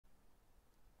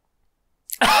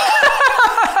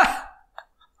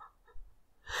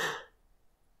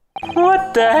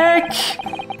What the heck?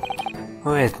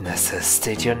 Witnesses,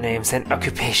 state your names and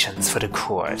occupations for the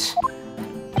court.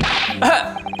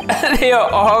 They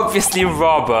are obviously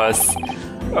robbers.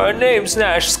 Name's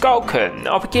Nash Skulkin.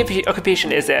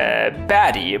 Occupation is a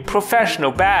baddie, a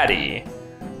professional baddie.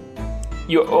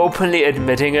 You're openly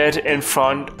admitting it in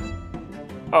front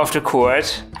of the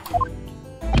court.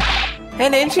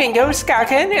 And name's Ringo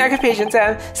Skulkin. Occupation's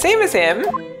same as him.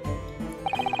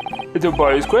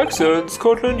 Tobias Gregson,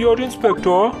 Scotland Yard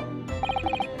Inspector.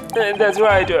 That's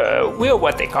right, we're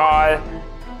what they call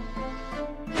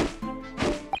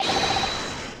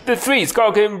the Three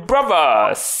Skulkin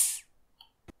Brothers.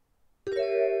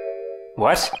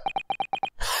 What?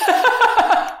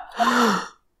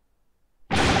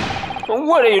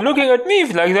 What are you looking at me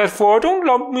like that for? Don't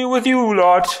lump me with you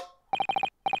lot.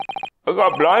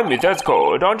 God blimey, that's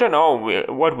cold. Don't you know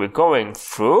what we're going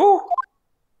through?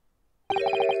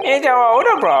 It's our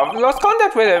older bro. Lost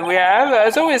contact with him we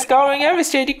have, so we're scouring every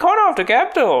shady corner of the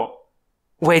capital.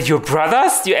 Wait, your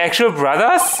brothers? Your actual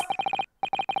brothers?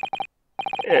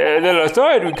 The last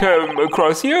night we came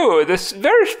across you, this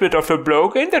very spit of a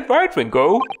bloke, ain't that right,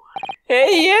 Ringo?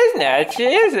 He is, Natch, he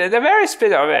is, the very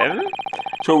spit of him.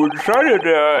 So we decided,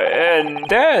 and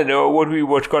then what we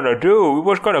was gonna do, we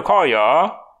was gonna call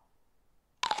ya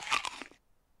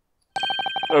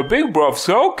a big bruv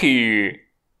Soki.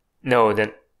 No,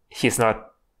 then he's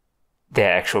not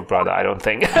their actual brother, I don't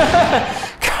think.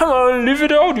 Come on, leave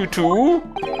it out, you two.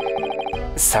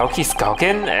 Sauki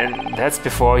Skulkin, and that's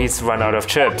before he's run out of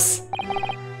chips.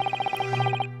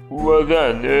 Well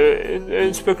then,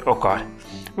 Inspector... Oh god.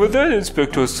 Well then,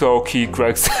 Inspector Sauki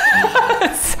Gregson...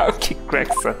 Sauki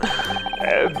Gregson.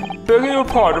 Begging your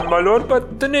pardon, my lord,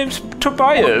 but the name's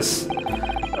Tobias.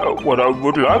 What I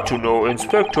would like to know,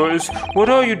 Inspector, is what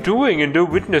are you doing in the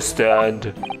witness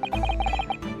stand?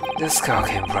 The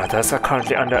Skulkin brothers are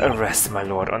currently under arrest, my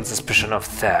lord, on suspicion of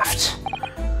theft.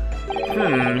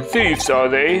 Thieves are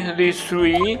they, these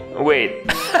three? Wait.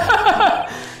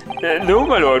 No,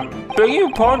 my lord, begging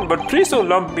your pardon, but please don't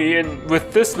lump me in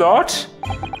with this lot.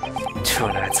 2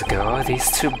 nights ago, these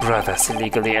two brothers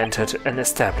illegally entered an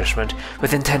establishment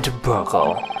with intent to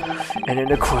burgle, and in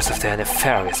the course of their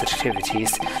nefarious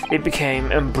activities, they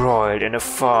became embroiled in a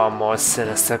far more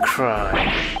sinister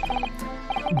crime.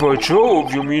 By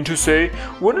Jove, you mean to say,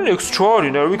 what an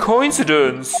extraordinary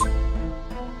coincidence!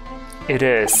 It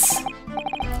is.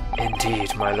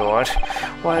 Indeed, my lord.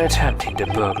 While attempting to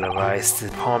burglarize the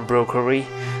pawnbrokery,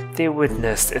 they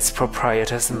witnessed its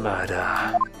proprietor's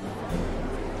murder.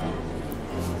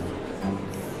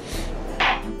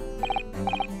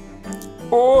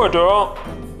 Order!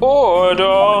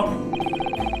 Order!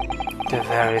 The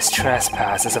various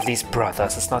trespasses of these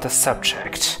brothers is not a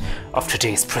subject of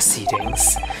today's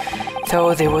proceedings,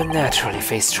 though they will naturally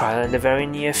face trial in the very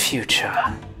near future.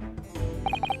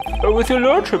 With your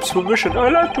lordship's permission,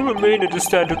 I'd like to remain in the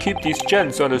stand to keep these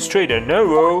gents on the straight and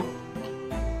narrow.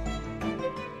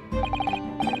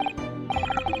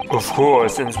 Of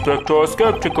course, Inspector,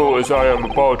 skeptical as I am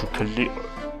about the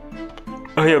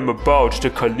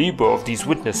caliber of these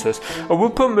witnesses, I will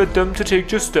permit them to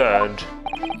take your stand.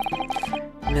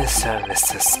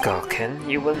 Mr. Skulkin,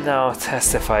 you will now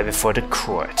testify before the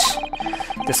court.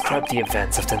 Describe the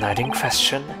events of the night in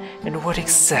question and what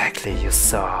exactly you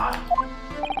saw.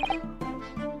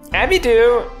 Happy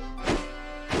to!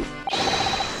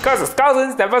 Cause the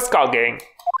Skulkins never skulking.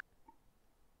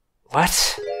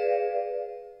 What?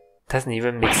 Doesn't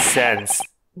even make sense.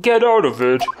 Get out of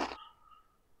it!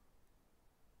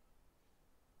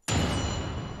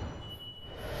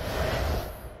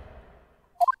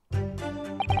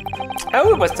 I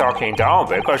was talking down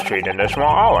Baker Street in the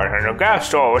small hours and the gas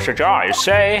store was ajar, you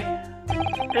say?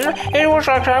 It was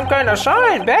like some kind of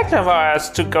sign begging for us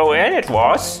to go in, it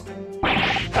was.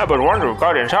 But once we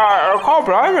got inside, I called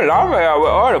blimey lovely, we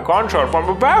heard a gunshot from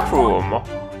the back room.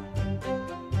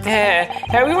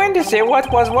 We went to see what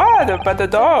was what, but the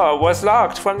door was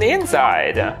locked from the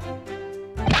inside.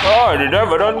 Oh, they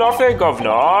never done nothing,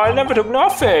 governor. I never took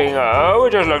nothing. We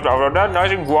just left after that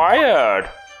nice and quiet.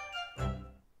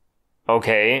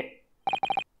 Okay.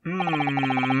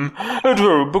 A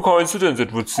terrible coincidence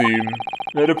it would seem.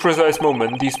 At a precise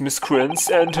moment, these miscreants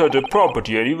entered the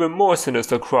property and even more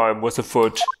sinister crime was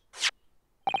afoot.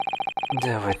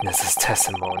 The witness's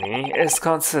testimony is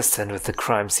consistent with the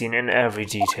crime scene in every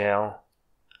detail.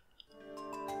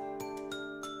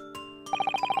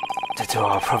 The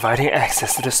door providing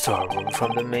access to the storeroom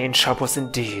from the main shop was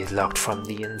indeed locked from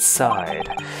the inside,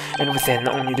 and within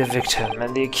only the victim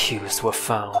and the accused were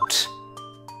found.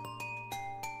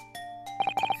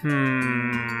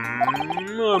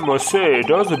 I must say, it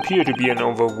does appear to be an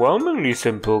overwhelmingly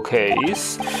simple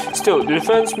case. Still, the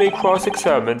defense may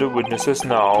cross-examine the witnesses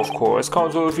now, of course.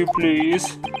 Counsel, if you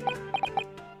please.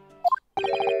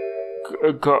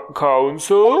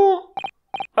 Counsel?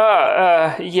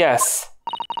 Yes.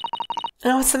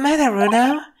 Oh, what's the matter,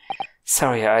 Runo?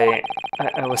 Sorry, I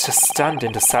was just stunned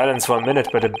into silence for a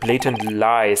minute by the blatant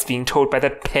lies being told by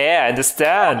that pair in the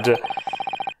stand.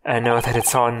 I know that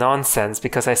it's all nonsense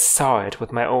because I saw it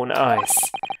with my own eyes.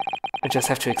 I just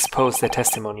have to expose their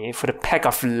testimony for the pack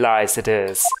of lies it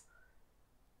is.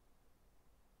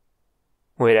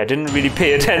 Wait, I didn't really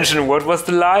pay attention. What was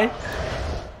the lie?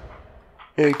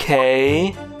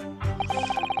 Okay.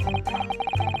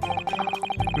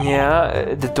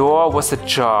 Yeah, the door was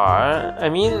ajar. I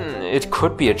mean, it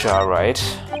could be ajar, right?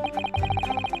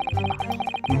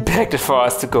 Begged for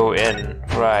us to go in,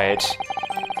 right?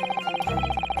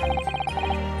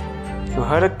 You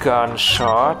heard a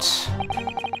gunshot.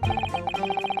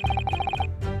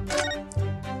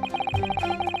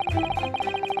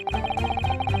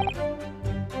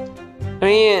 I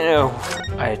mean,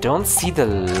 I don't see the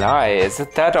lie. Is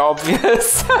it that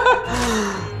obvious?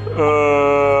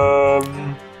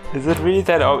 Is it really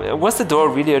that obvious? Was the door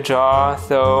really ajar,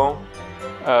 though?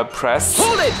 Press.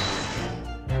 Hold it!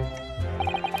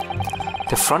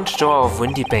 The front door of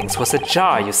Windy Banks was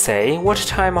ajar, you say? What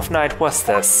time of night was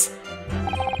this?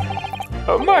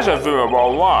 Must have been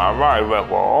about 1, right,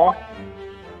 Rebel?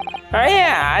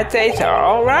 Yeah, I'd say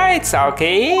so. Right,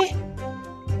 Sulky?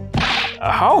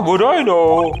 How would I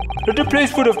know? That the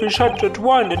place would have been shut at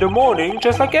 1 in the morning,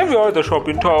 just like every other shop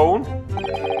in town.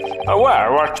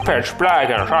 Well, what's pitch black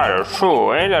inside is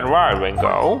true, ain't that right,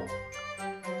 Ringo?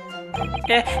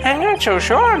 I'm not so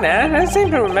sure, man. I seem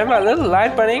to remember a little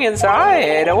light burning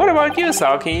inside. What about you,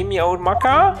 Sulky, me old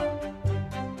mucker?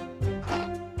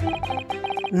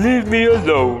 Leave me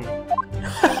alone.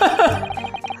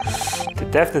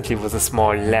 There definitely was a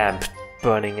small lamp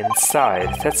burning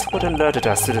inside. That's what alerted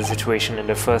us to the situation in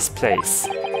the first place.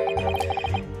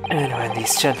 And when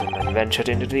these gentlemen ventured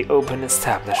into the open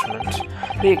establishment,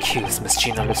 the accused, Miss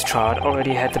Gina Lestrade,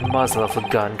 already had the muzzle of a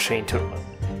gun trained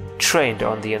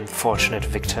on the unfortunate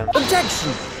victim.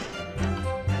 Objection!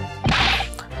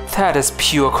 That is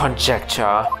pure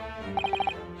conjecture.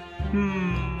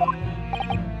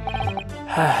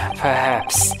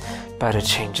 Perhaps, but it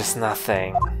changes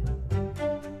nothing.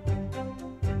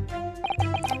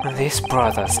 These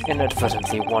brothers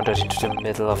inadvertently wandered into the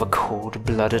middle of a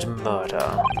cold-blooded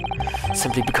murder,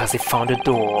 simply because they found a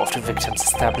door of the victim's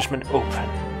establishment open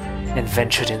and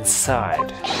ventured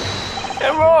inside.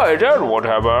 Yeah, right, that's what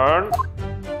happened.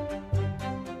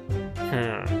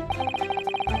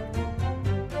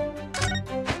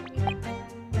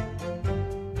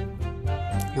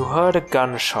 You heard a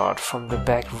gunshot from the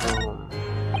back room.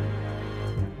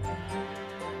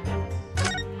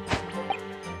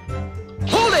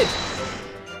 Hold it!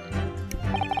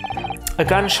 A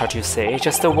gunshot, you say?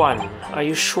 Just the one. Are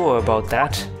you sure about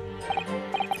that?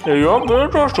 Yup,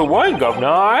 just the one, Governor.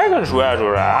 I can swear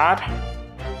to that.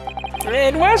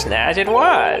 It was, Nash, it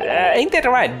was. Ain't that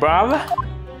right, bruv?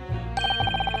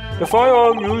 The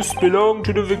firearm used belonged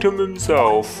to the victim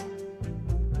himself.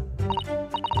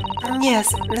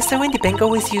 Yes, Mr. Windybank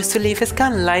always used to leave his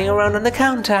gun lying around on the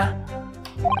counter.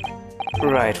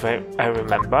 Right, I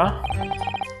remember.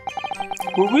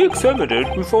 When we examined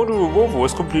it, we found the revolver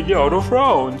was completely out of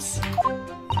rounds.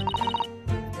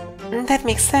 That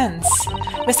makes sense.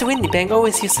 Mr. Windybank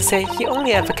always used to say he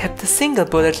only ever kept a single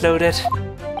bullet loaded.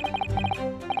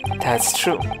 That's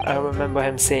true. I remember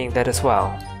him saying that as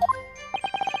well.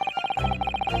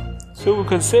 So we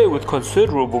can say with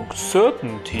considerable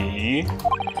certainty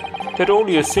that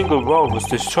only a single round was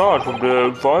discharged from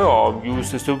the firearm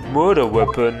used as the murder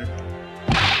weapon.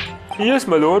 Yes,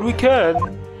 my lord, we can.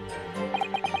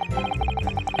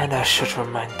 And I should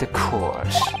remind the court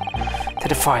that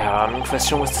the firearm in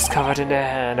question was discovered in the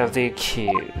hand of the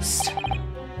accused.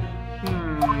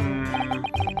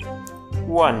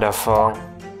 Wonderful.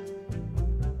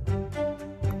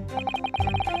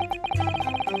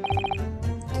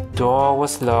 The door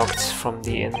was locked from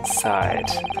the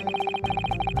inside.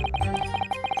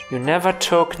 You never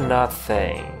took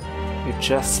nothing. You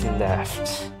just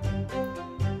left.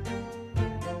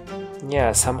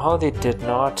 Yeah, somehow they did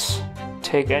not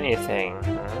take anything.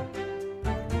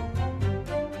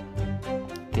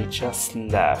 They just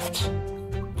left.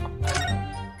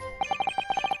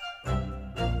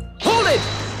 Hold it!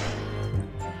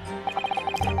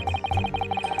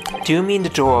 Do you mean the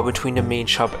door between the main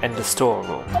shop and the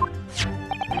storeroom?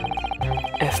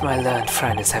 If If my learned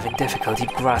friend is having difficulty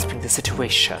grasping the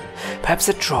situation, perhaps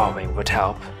a drawing would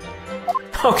help.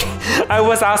 Okay, I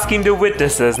was asking the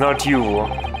witnesses, not you.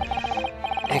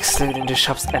 Excluding the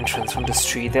shop's entrance from the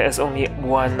street, there is only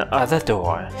one other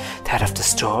door, that of the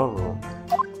storeroom.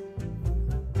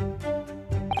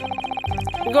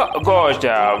 Gosh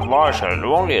there, Marshal,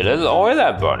 only a little oil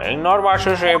are burning, not much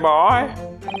to say, boy.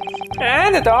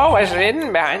 And the door was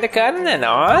hidden behind the curtain and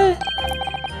all.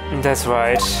 That's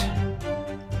right.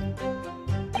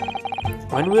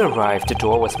 When we arrived, the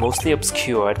door was mostly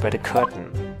obscured by the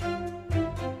curtain.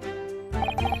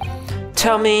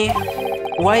 Tell me,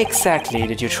 why exactly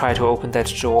did you try to open that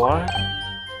door?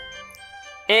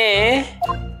 Any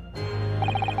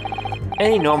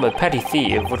normal petty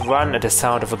thief would run at the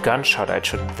sound of a gunshot, I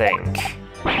should think.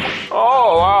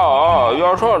 Oh,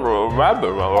 you're trying to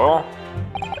remember, huh?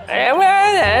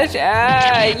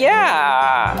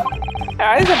 Yeah.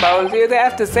 I suppose you'd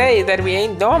have to say that we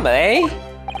ain't normal, eh?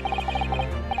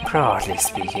 Broadly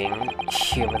speaking,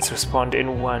 humans respond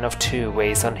in one of two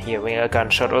ways on hearing a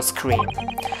gunshot or scream.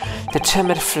 The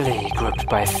timid flee, gripped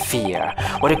by fear,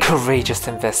 or the courageous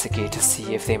investigate to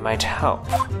see if they might help.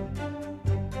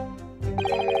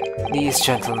 These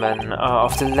gentlemen are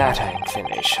of the latter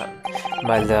inclination.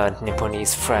 My learned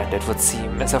Nipponese friend, it would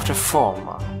seem, is of the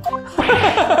former.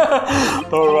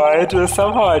 Alright,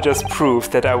 somehow I just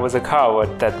proved that I was a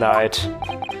coward that night.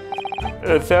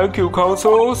 Thank you,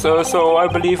 counsels. So I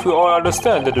believe we all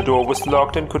understand that the door was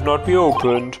locked and could not be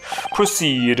opened.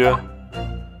 Proceed.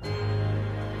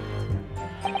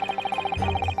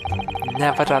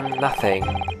 Never done nothing.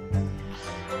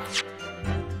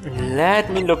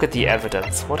 Let me look at the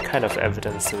evidence. What kind of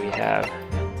evidence do we have?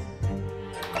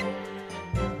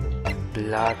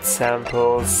 Blood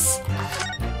samples.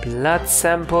 Blood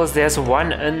samples. There's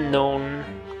one unknown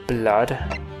blood.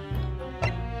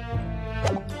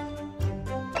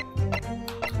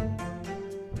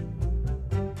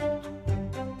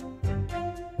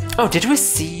 Oh, did we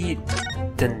see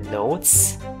the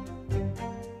notes?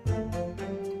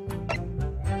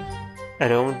 I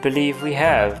don't believe we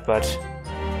have, but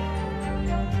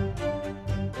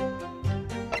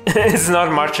it's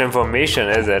not much information,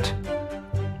 is it?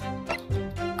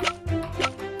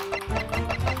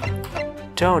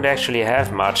 Don't actually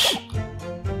have much.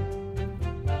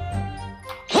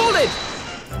 Hold it!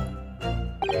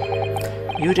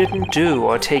 You didn't do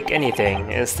or take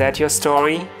anything, is that your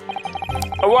story?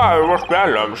 Well, it was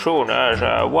better as soon as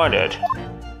I wanted.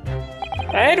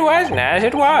 It wasn't as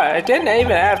it was. Didn't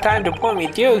even have time to pull me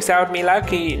dukes out me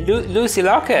lucky Lucy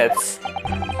lockets.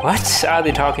 What are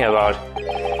they talking about?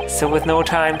 So with no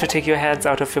time to take your hands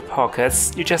out of your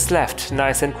pockets, you just left,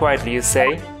 nice and quietly, you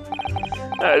say?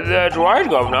 That's right,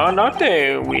 Governor.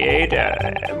 Nothing. We ate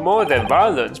more than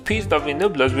violence. Peace, lovely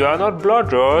nibblers. We are not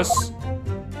blooders.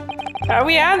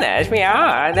 We are that. We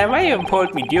are. They might even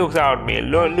pulled me dukes out me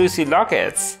Lucy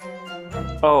lockets.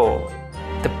 Oh,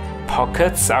 the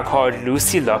pockets are called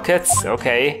Lucy lockets?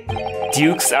 Okay.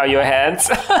 Dukes are your hands?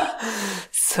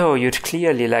 So you'd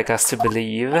clearly like us to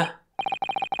believe.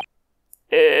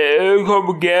 Come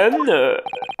again?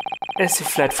 As you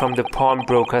fled from the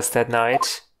pawnbrokers that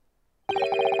night,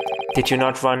 did you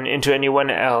not run into anyone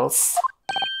else?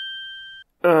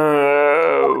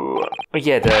 Oh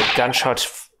yeah, the gunshot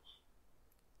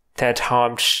that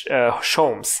harmed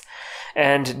Sholmes.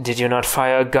 And did you not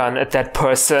fire a gun at that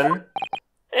person?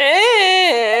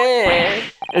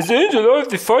 As they ain't alive,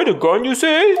 they fight a gun, you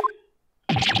say?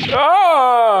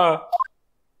 Ah!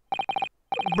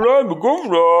 Blind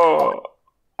Governor!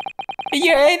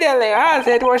 You ain't telling us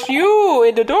it was you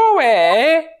in the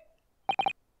doorway!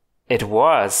 It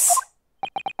was.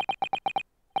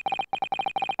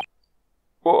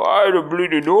 Oh, I don't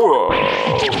bleeding know.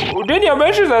 Didn't you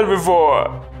mention that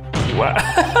before? What?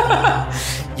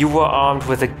 You were armed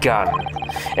with a gun,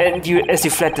 and as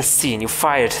you fled the scene, you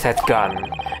fired that gun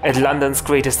at London's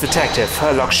greatest detective,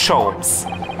 Sherlock Sholmes.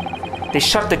 They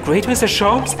shot the great Mr.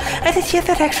 Sholmes? I did hear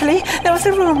that actually. There was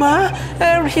a rumor.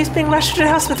 He's being rushed to the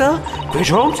hospital. Great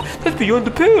Holmes? That's beyond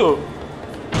the pale.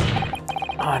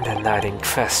 On the night in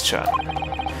question,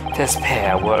 this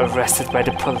pair were arrested by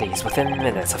the police within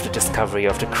minutes of the discovery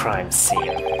of the crime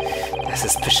scene. Their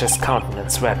suspicious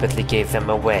countenance rapidly gave them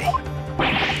away.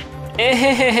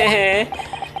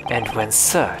 And when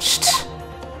searched,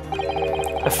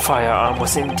 a firearm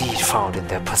was indeed found in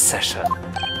their possession.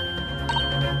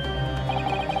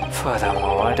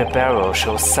 Furthermore, the barrel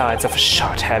shows signs of a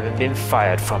shot having been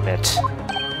fired from it.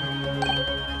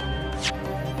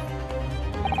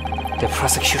 The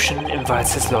prosecution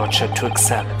invites his lordship to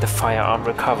examine the firearm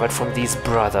recovered from these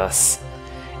brothers.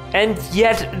 And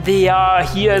yet they are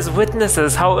here as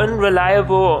witnesses. How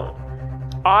unreliable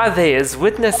are they as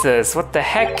witnesses? What the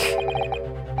heck?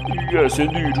 Yes,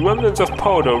 indeed. Remnants of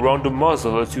powder around the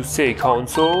muzzle, as you say,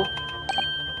 Counsel.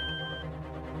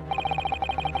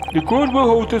 The court will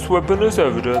hold this weapon as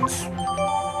evidence.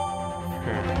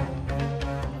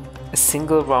 A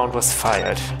single round was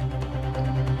fired.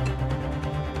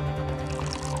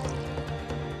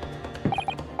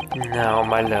 Now,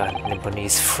 my learned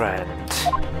Nipponese friend.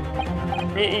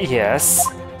 Yes.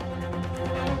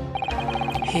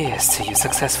 Here's to you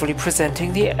successfully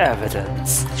presenting the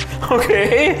evidence.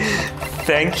 Okay,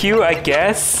 thank you, I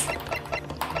guess.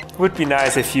 Would be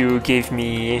nice if you gave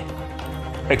me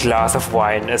a glass of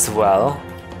wine as well.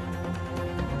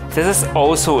 This is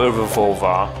also a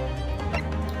revolver.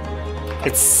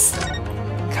 It's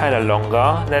kind of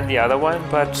longer than the other one,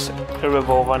 but a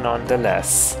revolver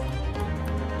nonetheless.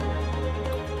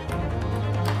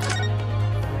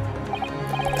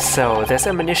 So, there's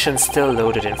ammunition still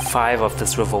loaded in 5 of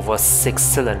this revolver's 6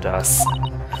 cylinders.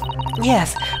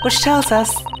 Yes, which tells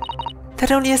us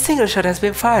that only a single shot has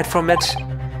been fired from it.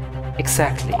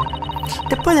 Exactly.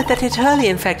 The bullet that hit Hurley,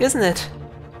 in fact, isn't it?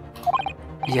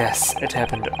 Yes, it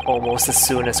happened almost as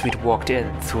soon as we'd walked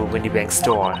in through Windybank's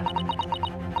door.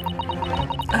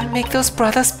 I'll make those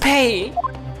brothers pay!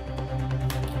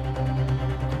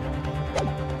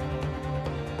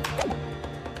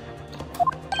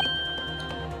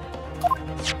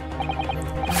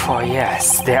 For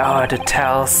yes, there are the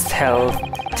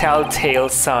telltale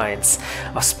signs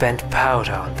of spent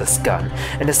powder on this gun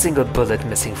and a single bullet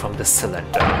missing from the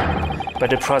cylinder. But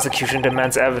the prosecution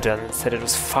demands evidence that it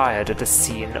was fired at the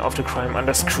scene of the crime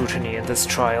under scrutiny in this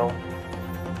trial.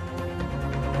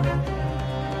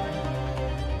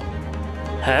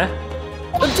 Huh?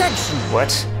 Objection!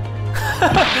 What?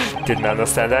 Didn't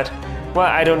understand that. Well,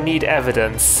 I don't need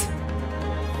evidence.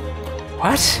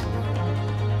 What?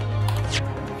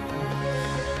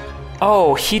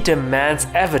 Oh, he demands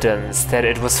evidence that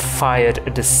it was fired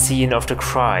at the scene of the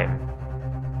crime.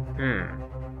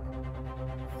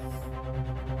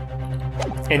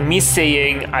 And me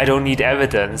saying I don't need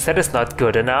evidence, that is not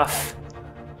good enough.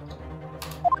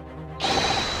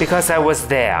 Because I was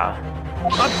there.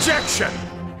 Objection!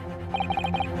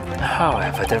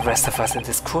 However, the rest of us in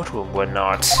this courtroom were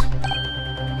not.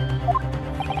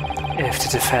 If the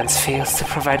defense fails to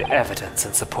provide evidence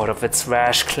in support of its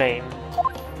rash claim,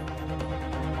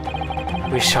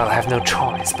 we shall have no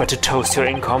choice but to toast your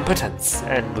incompetence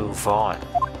and move on.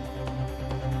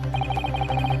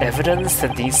 Evidence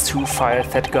that these two fired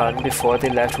that gun before they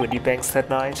left Windybanks that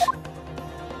night?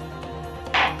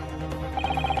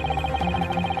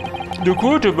 The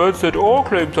court demands that all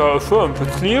claims are affirmed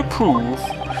with clear proof.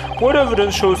 What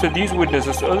evidence shows that these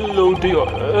witnesses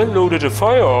unloaded a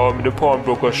firearm in the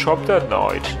pawnbroker's shop that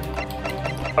night?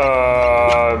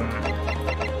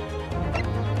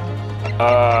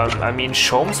 I mean,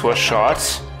 Sholmes was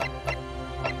shot.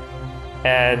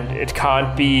 And it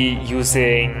can't be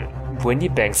using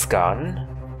Windybank's gun.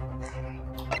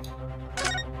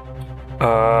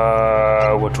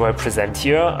 What do I present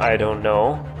here? I don't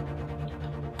know.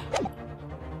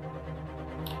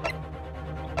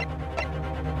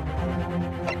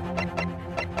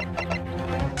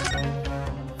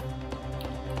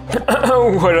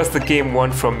 What does the game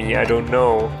want from me? I don't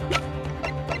know.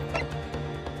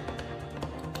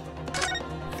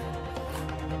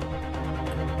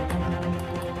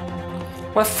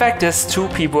 Well, fact is, 2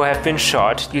 people have been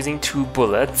shot using 2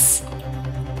 bullets.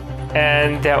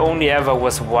 And there only ever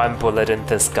was 1 bullet in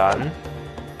this gun.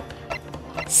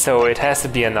 So it has to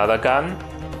be another gun.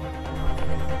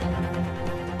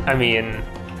 I mean,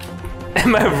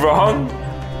 am I wrong?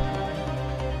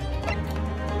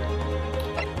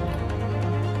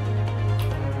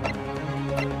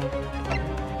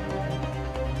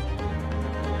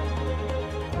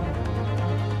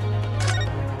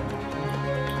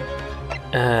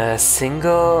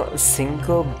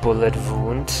 Single bullet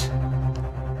wound.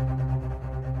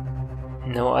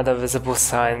 No other visible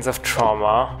signs of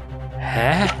trauma.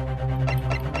 Huh?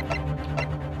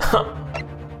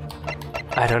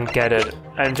 I don't get it.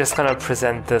 I'm just gonna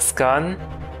present this gun.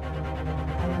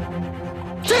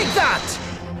 Take that!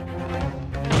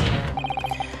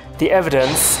 The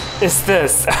evidence is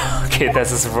this. Okay,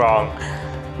 this is wrong.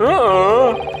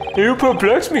 You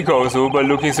perplex me, Counsel, by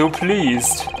looking so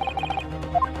pleased.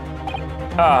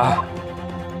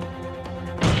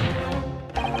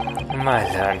 My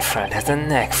learned friend has a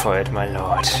knack for it, my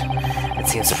lord. It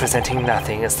seems that presenting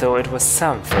nothing as though it was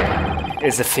something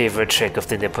is a favorite trick of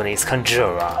the Nipponese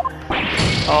conjurer.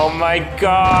 Oh my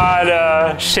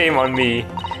god! Shame on me.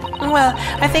 Well,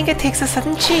 I think it takes a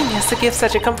certain genius to give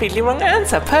such a completely wrong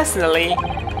answer, personally.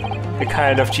 The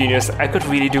kind of genius I could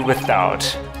really do without.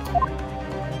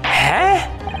 Huh?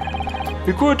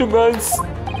 The court demands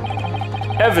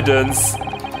evidence.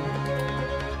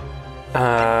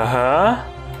 Uh-huh.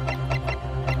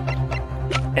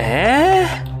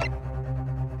 Eh?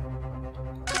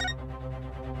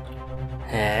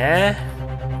 Eh?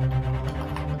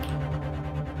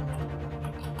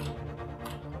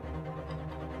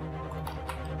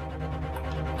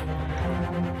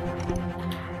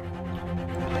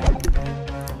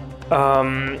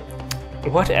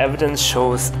 What evidence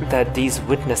shows that these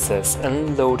witnesses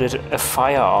unloaded a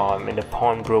firearm in the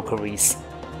pawnbroker's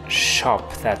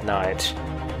shop that night?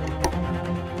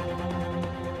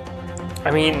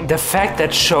 I mean, the fact that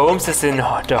Sholmes is in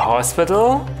the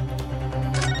hospital?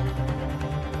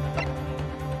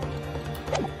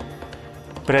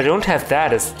 But I don't have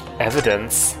that as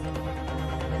evidence.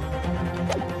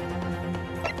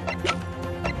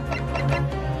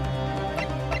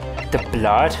 The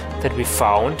blood that we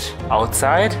found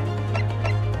outside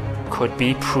could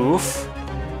be proof.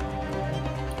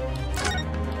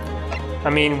 I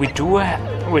mean, we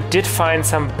did find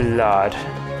some blood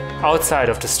outside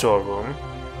of the storeroom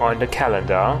on the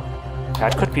calendar.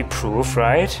 That could be proof,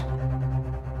 right?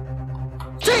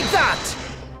 Take that!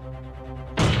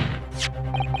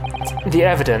 The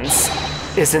evidence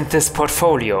is in this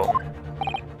portfolio.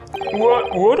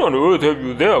 What on earth have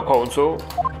you there, counsel?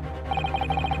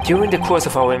 During the course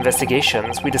of our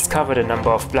investigations, we discovered a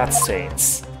number of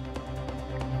bloodstains.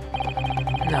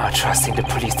 Not trusting the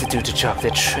police to do the job they're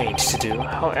trained to do.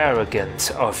 How arrogant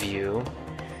of you.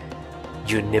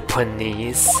 You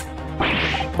Nipponese.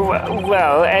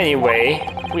 Well, anyway,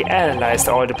 we analyzed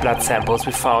all the blood samples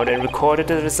we found and recorded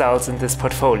the results in this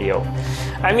portfolio.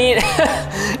 I mean,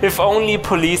 if only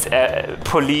police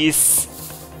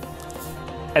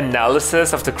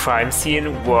analysis of the crime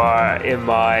scene were in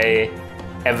my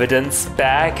evidence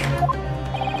bag.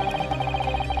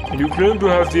 You claim to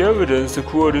have the evidence the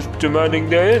court is demanding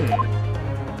therein.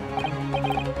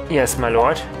 Yes, my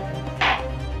lord.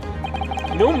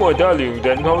 No more dallying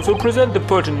then, counsel. Present the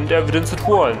pertinent evidence at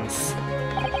once.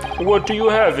 What do you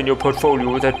have in your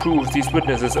portfolio that proves these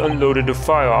witnesses unloaded a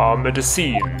firearm at the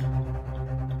scene?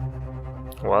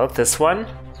 Well, this one.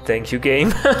 Thank you,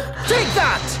 game. Take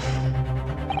that!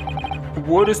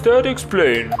 What is that?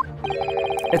 Explain.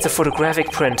 It's a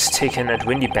photographic print taken at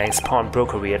Windybank's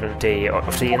pawnbrokery on the day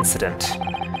of the incident.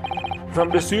 From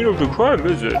the scene of the crime,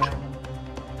 is it?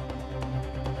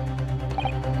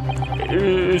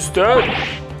 Is that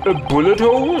a bullet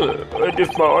hole? And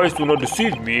if my eyes do not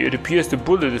deceive me, it appears the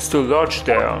bullet is still lodged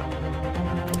there.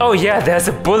 Oh yeah, there's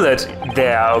a bullet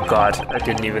there. Oh god, I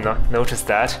didn't even notice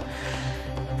that.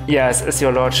 Yes, as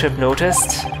your lordship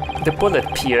noticed, the bullet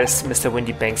pierced Mr.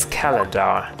 Windybank's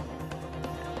calendar.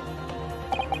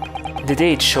 The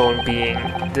date shown being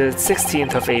the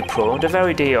 16th of April, the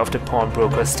very day of the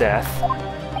pawnbroker's death.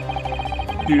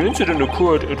 The incident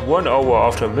occurred at 1 hour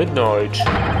after midnight,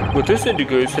 but this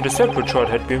indicates that a separate shot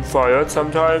had been fired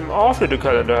sometime after the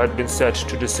calendar had been set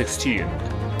to the 16th.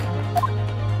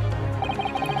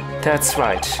 That's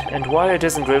right, and while it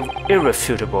isn't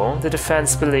irrefutable, the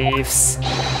defense believes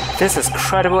this is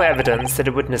credible evidence that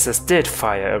the witnesses did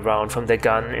fire a round from their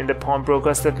gun in the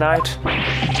pawnbrokers that night.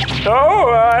 Oh,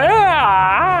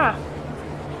 yeah!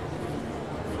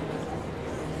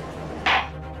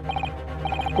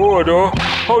 Order.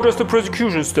 How does the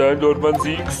prosecution stand, Lord Van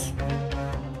Zieks?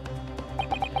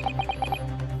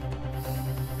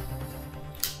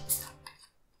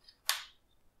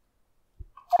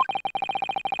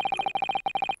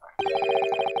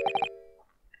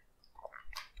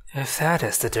 If that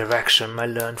is the direction my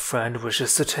learned friend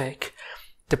wishes to take,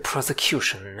 the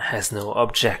prosecution has no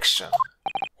objection.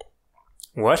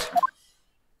 What?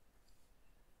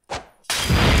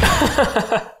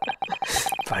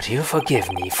 But you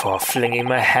forgive me for flinging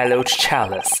my hallowed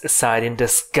chalice aside in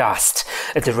disgust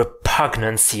at the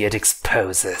repugnancy it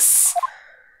exposes.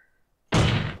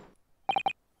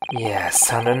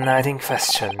 Yes, on the night in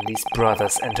question, these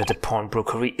brothers entered the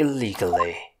pawnbrokery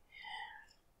illegally.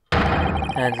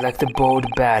 And like the bold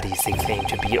baddies they claim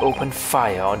to be, opened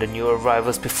fire on the new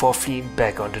arrivals before fleeing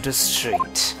back onto the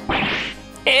street.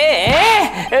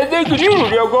 You're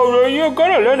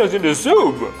gonna let us in the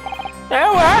soup.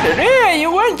 Oh,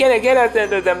 you weren't gonna get us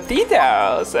into them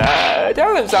details.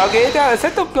 Tell him, Saki,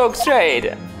 set the cloak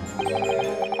straight.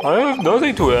 I have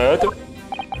nothing to add.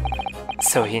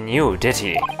 So he knew, did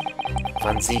he?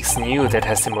 Van Zieks knew their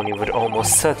testimony would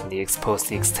almost certainly expose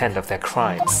the extent of their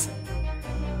crimes.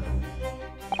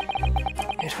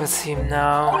 It would seem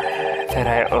now that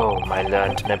I owe my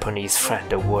learned Nepalese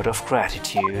friend a word of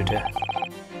gratitude.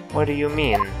 What do you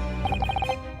mean?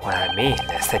 What I mean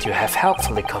is that you have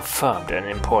helpfully confirmed an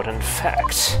important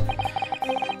fact.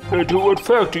 To what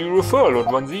fact do you refer,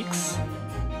 Lord Van Zieks?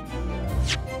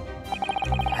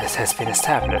 As has been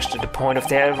established, at the point of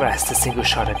their arrest, a single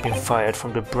shot had been fired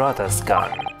from the brother's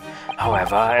gun.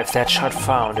 However, if that shot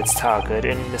found its target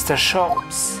in Mr.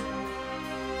 Sholmes,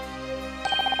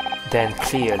 then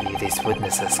clearly these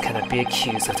witnesses cannot be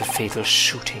accused of the fatal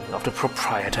shooting of the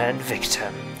proprietor and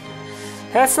victim.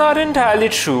 That's not entirely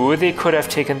true. They could have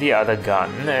taken the other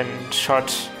gun and shot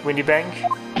Windybank.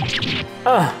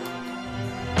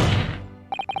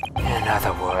 In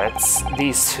other words,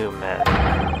 these two men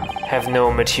have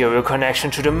no material connection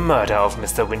to the murder of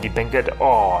Mr. Windybank at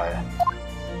all.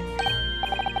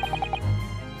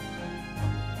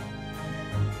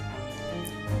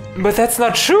 But that's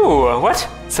not true! What?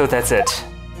 So that's it.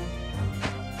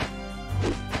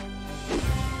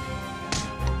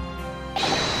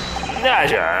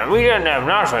 Gotcha. We didn't have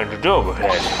nothing to do with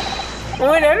it.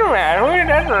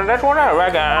 That's what I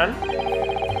reckon.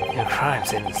 Your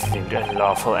crimes include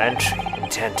unlawful entry,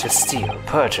 intent to steal,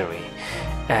 perjury,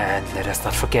 and let us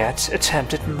not forget,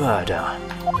 attempted murder.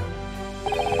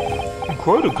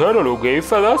 Quite a catalog, eh,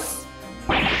 fellas?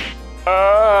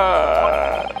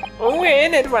 We're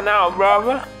in it for now,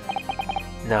 brother.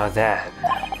 Now then,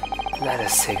 let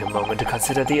us take a moment to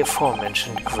consider the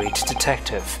aforementioned great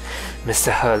detective,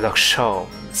 Mr. Herlock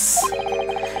Sholmes.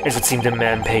 It would seem the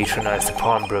man patronized the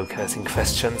pawnbrokers in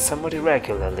question somewhat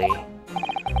irregularly.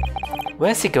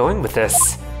 Where's he going with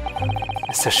this?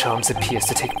 Mr. Sholmes appears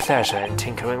to take pleasure in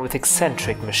tinkering with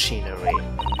eccentric machinery.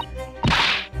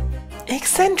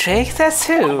 Eccentric? That's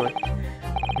who?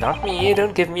 Not me,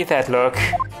 don't give me that look.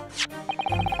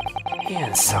 He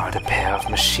installed a pair of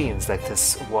machines like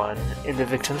this one in the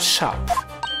victim's shop.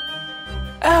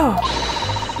 Oh,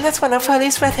 that's one of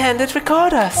Hurley's red-handed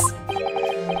recorders.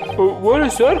 What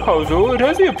is that, Hauser? It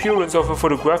has the appearance of a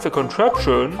photographic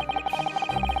contraption.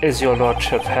 As your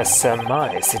lordship has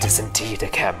surmised, it is indeed a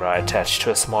camera attached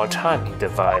to a small timing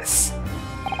device.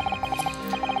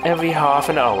 Every half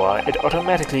an hour, it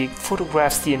automatically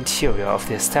photographs the interior of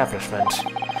the establishment.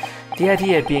 The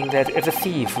idea being that if a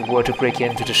thief were to break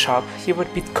into the shop, he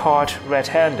would be caught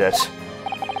red-handed.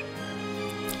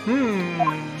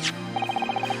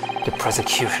 The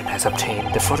prosecution has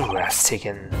obtained the photographs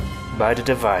taken by the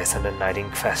device on the night in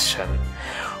question.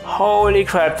 Holy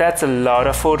crap, that's a lot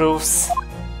of photos!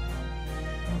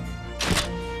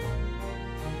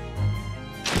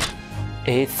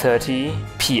 (8:30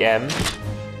 p.m.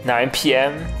 9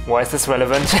 p.m. Why is this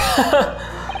relevant?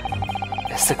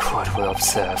 As the court will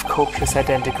observe, copious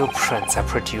identical prints are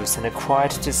produced in a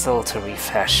quite desultory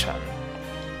fashion.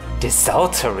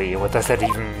 Desultory? What does that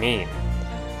even mean?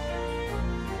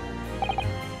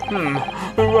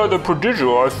 Rather prodigious,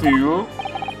 I feel.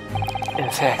 In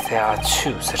fact, there are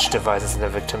 2 such devices in the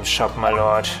victim's shop, my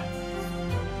lord.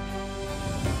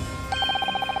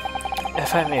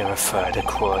 If I may refer the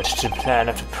court to the plan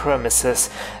of the premises,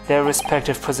 their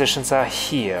respective positions are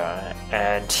here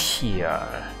and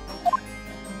here.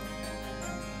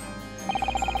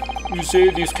 You say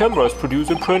these cameras produce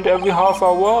a print every half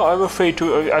hour? I'm afraid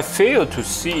I fail to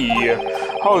see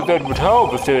how that would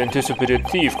help if the anticipated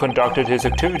thief conducted his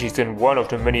activities in one of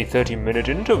the many 30-minute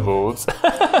intervals.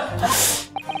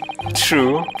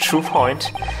 True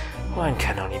point. One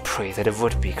can only pray that a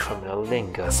would-be criminal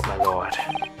lingers, my lord.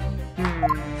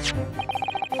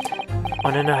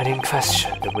 On the night in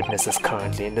question, the witnesses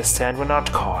currently in the stand were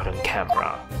not caught on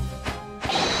camera.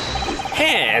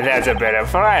 Hey, that's a bit of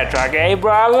fire truck, eh,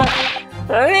 brother?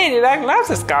 A lady like loves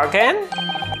a skulking.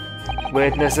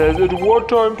 Witnesses, at what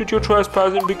time did your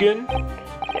trespassing begin?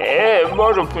 It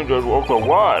must have been just after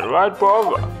 1, right,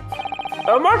 brother?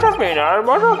 It must have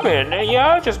been.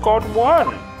 Yeah, I just got 1.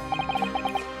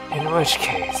 In which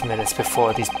case, minutes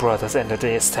before these brothers entered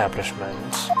the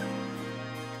establishment.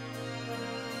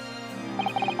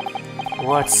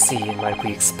 What scene might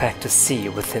we expect to see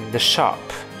within the shop?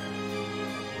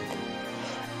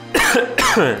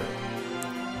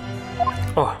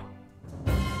 Oh,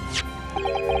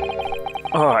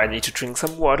 I need to drink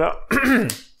some water.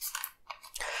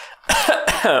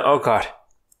 Oh god.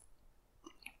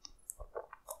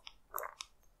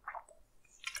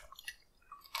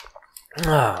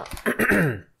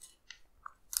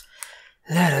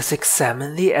 Let us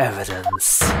examine the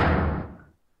evidence.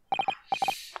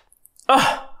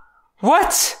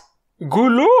 What?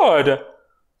 Good lord!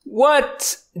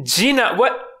 What? Gina,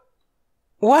 what?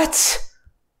 What?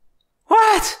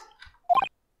 What?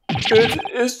 It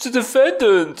is the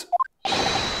defendant,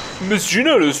 Miss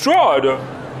Gina Lestrade.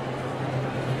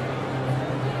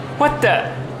 What the?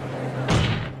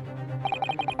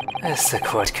 As the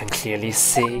court can clearly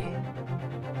see,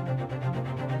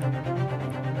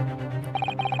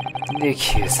 the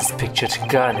accused is pictured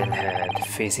gun in hand,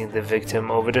 facing the victim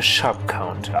over the shop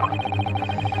counter.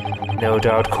 No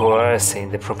doubt coercing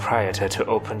the proprietor to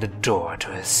open the door to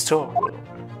his storeroom.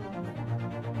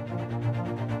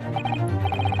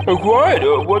 Quite,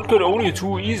 one can only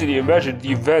too easily imagine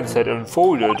the events that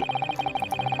unfolded.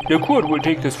 The court will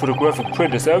take this photographic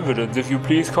print as evidence, if you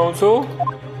please, counsel.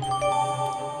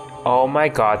 Oh my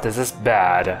god, this is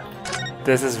bad.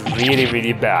 This is really,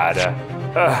 really bad.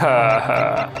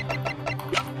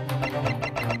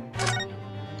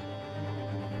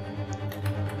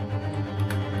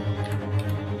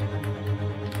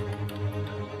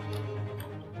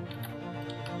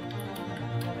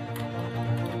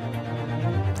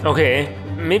 Okay,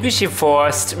 maybe she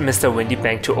forced Mr.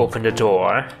 Windybank to open the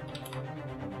door.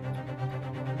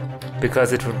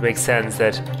 Because it would make sense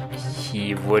that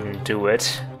he wouldn't do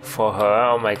it for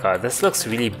her. Oh my god, this looks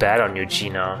really bad on you,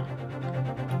 Gina.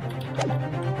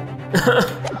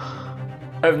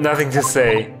 I have nothing to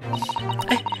say.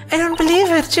 I don't believe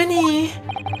it, Jenny.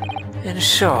 In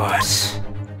short,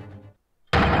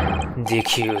 the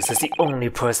accused is the only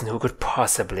person who could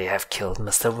possibly have killed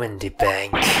Mr.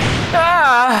 Windybank.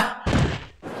 Ah!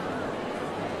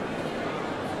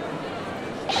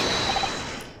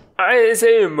 I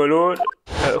say, my lord.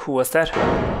 Who was that?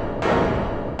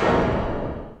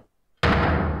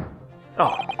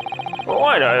 Oh.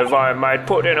 Wonder if I might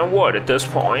put in a word at this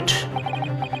point.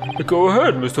 Go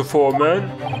ahead, Mr. Foreman.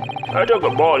 I took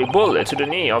a body bullet to the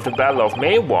knee of the Battle of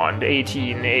May 1,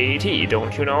 1880,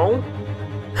 don't you know?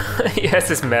 He has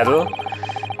his medal.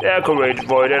 Decorated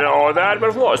for it and all that,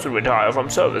 but forced to retire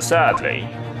from service, sadly.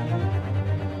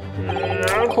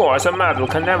 Of course, a medal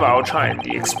can never outshine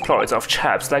the exploits of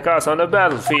chaps like us on the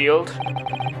battlefield.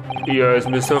 Yes,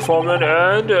 Mr. Foreman,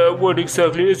 and what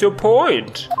exactly is your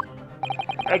point?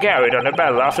 I carried on the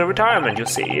battle after retirement, you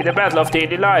see, the battle of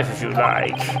daily life, if you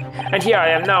like. And here I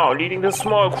am now, leading the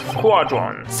small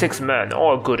squadron, 6 men,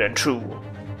 all good and true.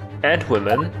 And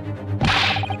women.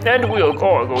 And we'll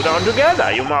all go down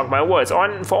together, you mark my words,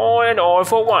 on for all and all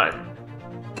for one.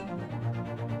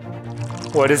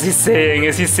 What is he saying?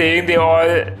 Is he saying they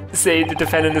all say the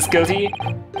defendant is guilty?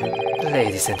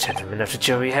 Ladies and gentlemen of the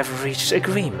jury have reached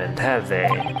agreement, have they?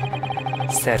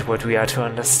 Is that what we are to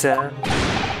understand?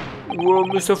 Well,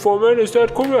 Mr. Foreman, is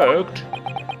that correct?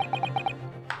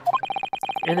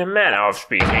 In a manner of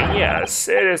speaking, yes.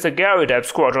 It is the Gary Depp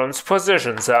Squadron's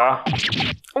position, sir.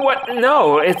 What?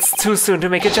 No, it's too soon to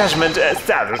make a judgment.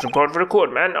 Status report for the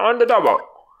courtman on the double.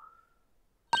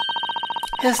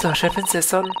 His lordship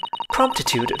insists on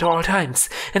promptitude at all times,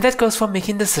 and that goes for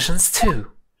making decisions too.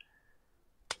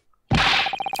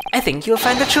 I think you'll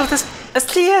find the truth as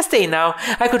clear as day now.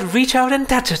 I could reach out and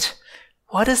touch it.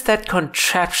 What is that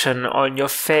contraption on your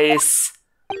face?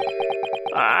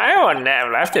 I wouldn't have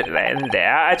left it in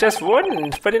there, I just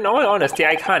wouldn't. But in all honesty,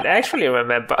 I can't actually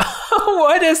remember.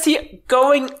 What is he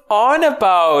going on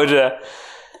about?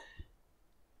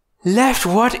 Left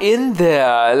what in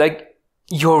there? Like,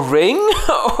 your ring?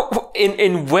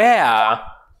 in where?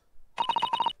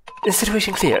 The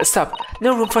situation clear. Stop.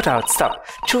 No room for doubt. Stop.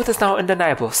 Truth is now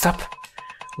undeniable. Stop.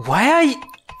 Why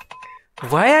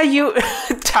are you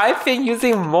typing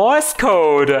using Morse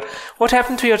code? What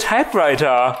happened to your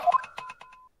typewriter?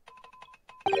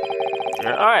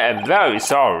 I am very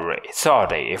sorry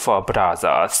for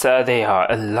brothers. They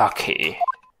are lucky.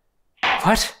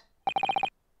 What?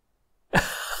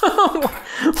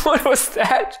 What was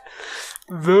that?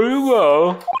 Very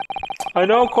well. I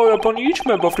now call upon each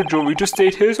member of the jury to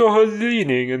state his or her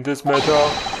leaning in this matter.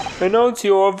 Announce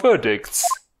your verdicts.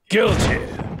 Guilty.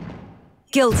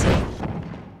 Guilty.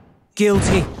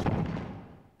 Guilty.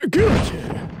 Guilty.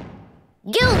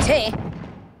 Guilty.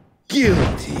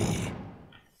 Guilty.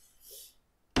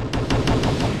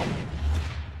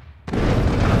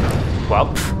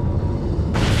 Well,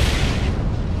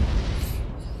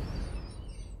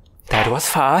 that was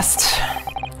fast.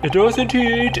 It does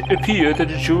indeed appear that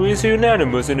the jury is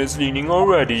unanimous in its leaning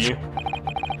already.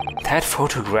 That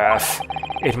photograph,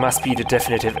 it must be the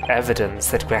definitive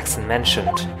evidence that Gregson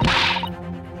mentioned.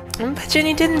 But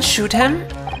Jenny didn't shoot him.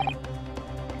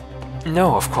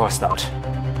 No, of course not.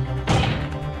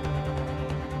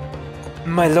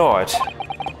 My lord,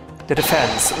 the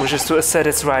defense wishes to assert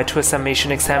its right to a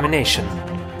summation examination.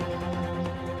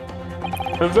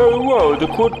 Very well, the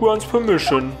court grants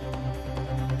permission.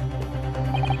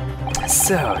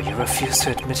 So, you refuse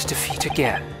to admit defeat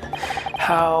again.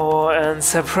 How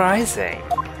unsurprising.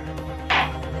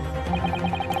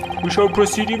 We shall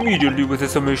proceed immediately with the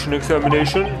summation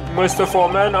examination. Mr.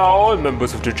 Foreman, are all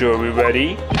members of the jury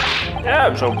ready?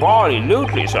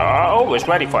 Absolutely, sir. Always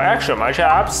ready for action, my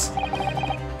chaps.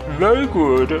 Very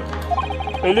good.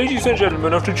 Ladies and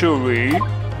gentlemen of the jury,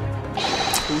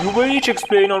 you will each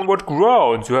explain on what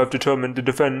grounds you have determined the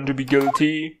defendant to be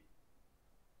guilty.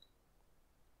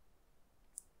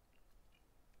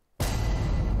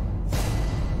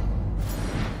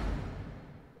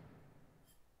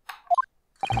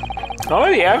 All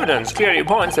the evidence clearly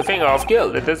points the finger of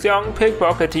guilt at this young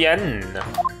pickpocketer.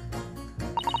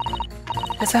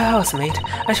 As a housemate,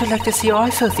 I should like to see all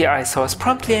filthy eyesores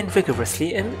promptly and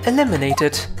vigorously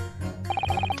eliminated.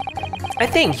 I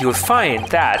think you'll find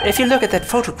that if you look at that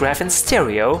photograph in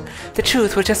stereo, the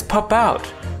truth will just pop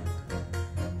out.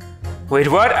 Wait,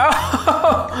 what?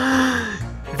 Oh!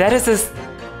 That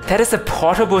is a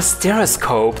portable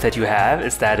stereoscope that you have,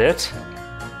 is that it?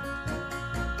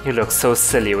 You look so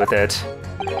silly with it.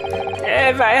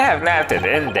 If I have left it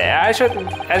in there, I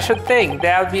should think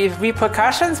there'll be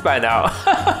repercussions by now.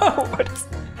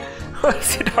 What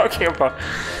is he talking about?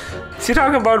 Is he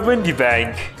talking about Windy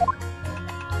Bank?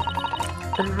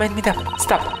 Mind me up.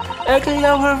 Stop.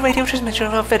 Lower radio transmission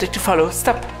of verdict to follow.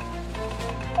 Stop.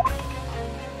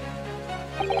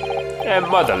 In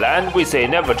Motherland, we say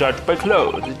never judge by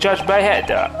clothes, judge by head.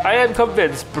 I am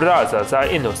convinced brothers are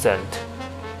innocent.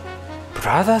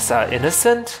 Brothers are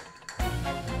innocent?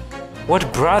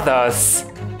 What brothers?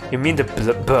 You mean the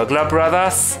burglar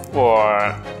brothers?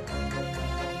 Or...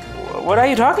 what are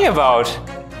you talking about?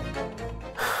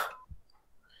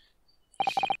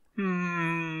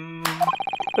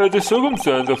 The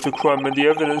circumstance of the crime and the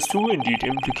evidence do indeed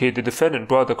implicate the defendant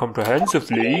rather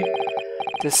comprehensively.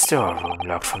 The storeroom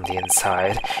locked from the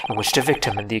inside, in which the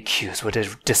victim and the accused were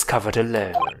discovered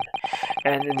alone,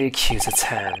 and in the accused's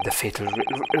hand the fatal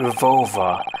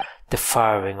revolver, the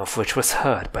firing of which was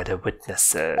heard by the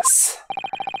witnesses.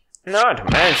 Not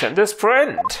to mention this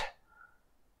print.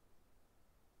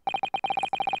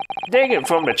 Taken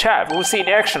from the chap who's seen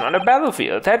action on the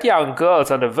battlefield. That young girl's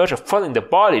on the verge of pulling the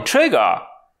body trigger.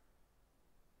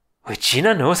 Wait,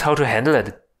 Gina knows how to handle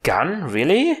a gun?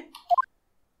 Really?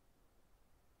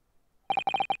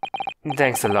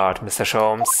 Thanks a lot, Mr.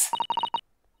 Sholmes.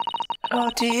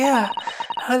 Oh dear.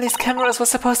 All these cameras were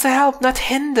supposed to help, not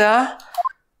hinder.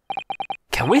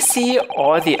 Can we see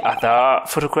all the other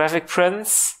photographic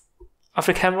prints of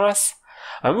the cameras?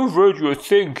 I'm afraid you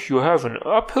think you have an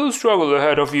uphill struggle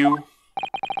ahead of you.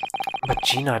 But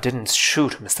Gina didn't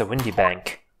shoot Mr.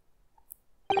 Windybank.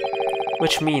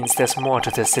 Which means there's more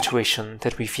to this situation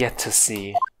that we've yet to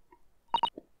see.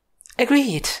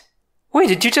 Agreed. Wait,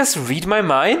 did you just read my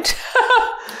mind?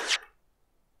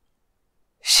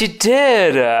 She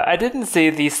did! I didn't say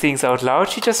these things out loud,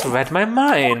 she just read my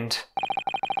mind.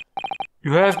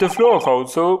 You have the floor,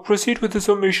 counsel. Proceed with the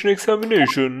summation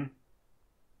examination.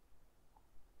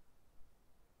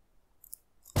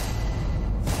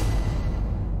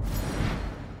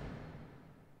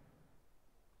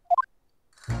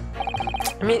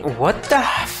 I mean, what the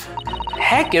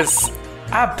heck is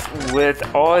up with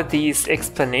all these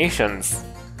explanations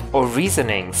or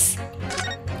reasonings?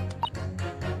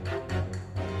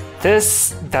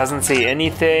 This doesn't say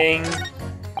anything,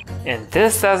 and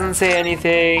this doesn't say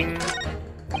anything.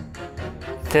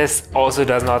 This also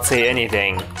does not say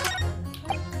anything.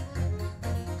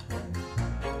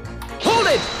 Hold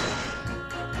it!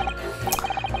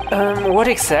 What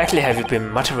exactly have you been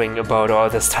muttering about all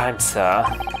this time, sir?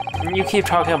 You keep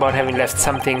talking about having left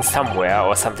something somewhere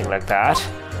or something like that.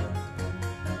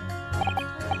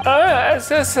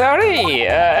 So sorry.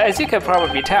 As you can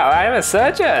probably tell, I'm a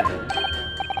surgeon.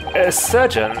 A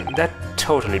surgeon? That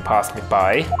totally passed me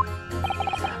by.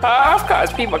 Of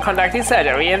course, people conducting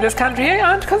surgery in this country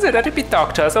aren't considered to be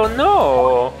doctors, oh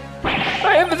no.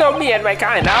 Even though me and my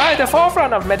kind are at the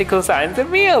forefront of medical science, the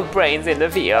real brains in the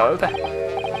field.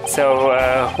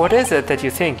 So, what is it that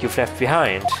you think you've left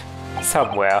behind?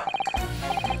 Somewhere.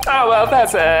 Oh, well,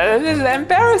 that's a little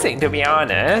embarrassing, to be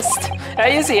honest.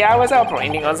 You see, I was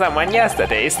operating on someone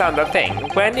yesterday, standard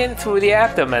thing. Went in through the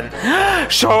abdomen.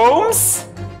 Sholmes?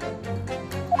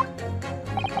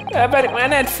 But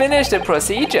when I'd finished the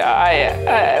procedure,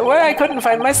 I couldn't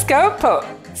find my scalpel.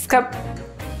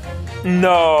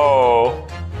 No.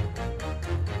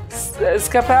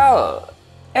 Scalpel.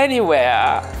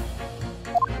 Anywhere.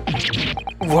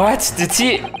 What? Did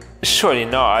he? Surely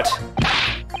not.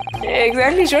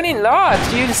 Exactly, surely not.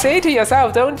 You say to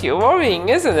yourself, don't you? Worrying,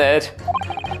 isn't it?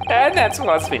 And that's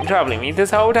what's been troubling me this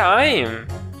whole time.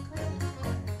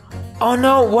 Oh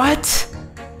no, what?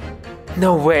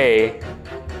 No way.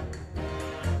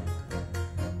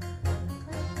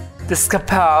 The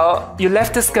scalpel. You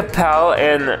left the scalpel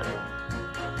in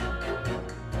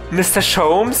Mr.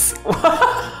 Sholmes?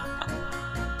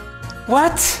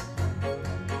 What?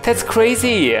 That's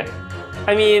crazy.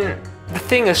 I mean, the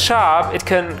thing is sharp. It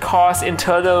can cause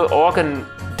internal organ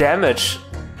damage,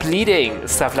 bleeding,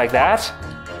 stuff like that.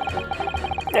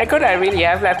 Could I really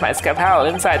have left my scalpel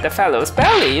inside the fellow's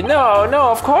belly? No,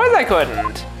 of course I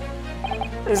couldn't.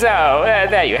 So,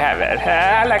 there you have it.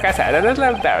 Like I said, a little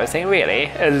embarrassing, really.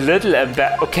 A little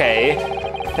okay.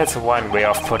 That's one way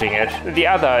of putting it. The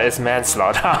other is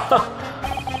manslaughter.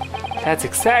 That's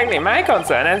exactly my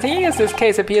concern, and seeing as this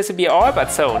case appears to be all but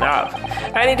sewn up,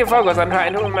 I need to focus on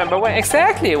trying to remember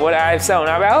exactly what I've sewn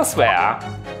up elsewhere.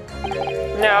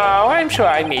 No, I'm sure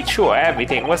I made sure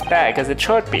everything was back as it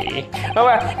should be. Well,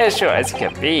 as sure as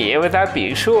can be, without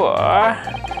being sure.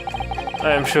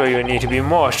 I'm sure you need to be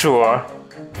more sure.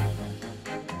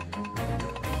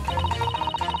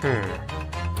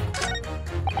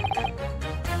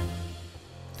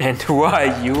 And who are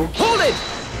you? Hold it!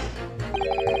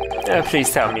 Please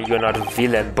tell me you're not a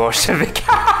villain Bolshevik.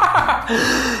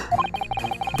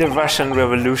 The Russian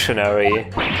revolutionary.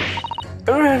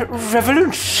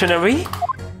 Revolutionary?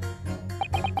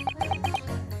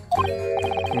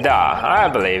 I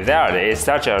believe there is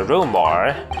such a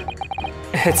rumor.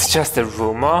 It's just a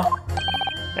rumor?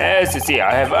 As you see,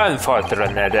 I have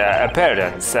unfortunate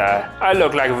appearance. I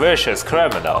look like a vicious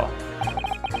criminal.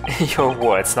 Your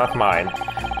words, not mine.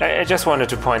 I just wanted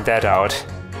to point that out.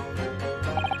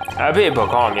 People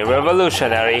call me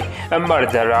revolutionary, a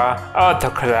murderer,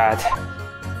 autocrat.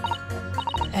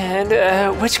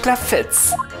 And which glove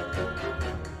fits?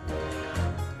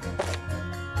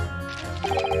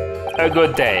 A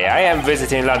good day. I am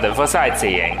visiting London for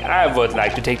sightseeing. I would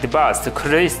like to take the bus to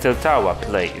Crystal Tower,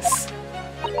 please.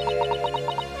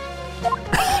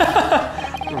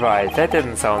 Right, that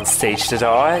didn't sound staged at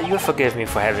all. You'll forgive me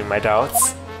for having my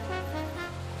doubts.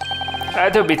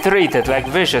 To be treated like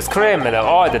vicious criminal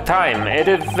all the time, it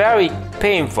is very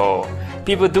painful.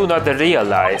 People do not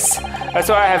realize.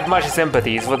 So I have much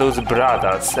sympathies for those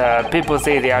brothers. People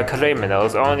say they are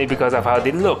criminals only because of how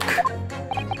they look.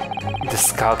 The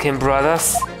Skulking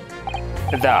Brothers?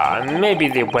 Maybe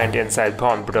they went inside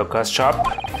pawnbroker's shop,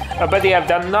 but they have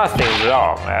done nothing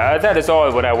wrong. That is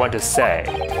all what I want to say.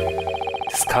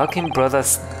 The Skulking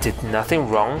Brothers did nothing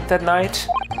wrong that night?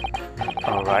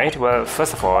 Alright, well,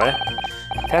 first of all,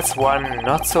 that's one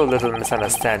not so little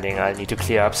misunderstanding I need to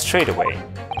clear up straight away.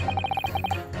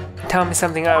 Tell me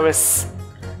something, Iris.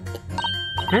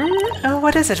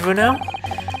 What is it, Runo?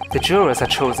 The jurors are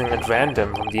chosen at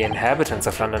random from the inhabitants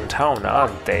of London town,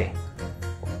 aren't they?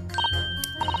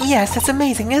 Yes, that's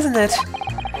amazing, isn't it?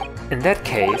 In that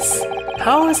case,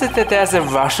 how is it that there's a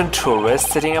Russian tourist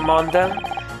sitting among them,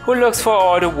 who looks for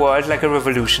all the world like a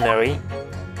revolutionary?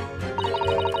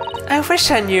 I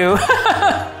wish I knew.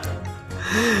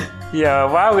 Yeah,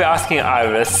 why are we asking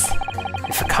Iris?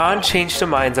 If I can't change the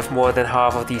minds of more than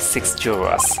half of these 6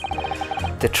 jurors,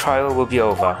 the trial will be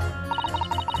over.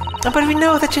 But we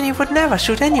know that Jenny would never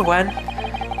shoot anyone.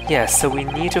 Yes, so we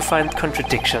need to find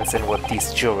contradictions in what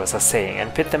these jurors are saying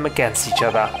and pit them against each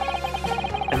other.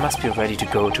 I must be ready to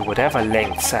go to whatever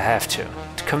lengths I have to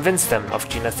convince them of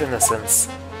Gina's innocence.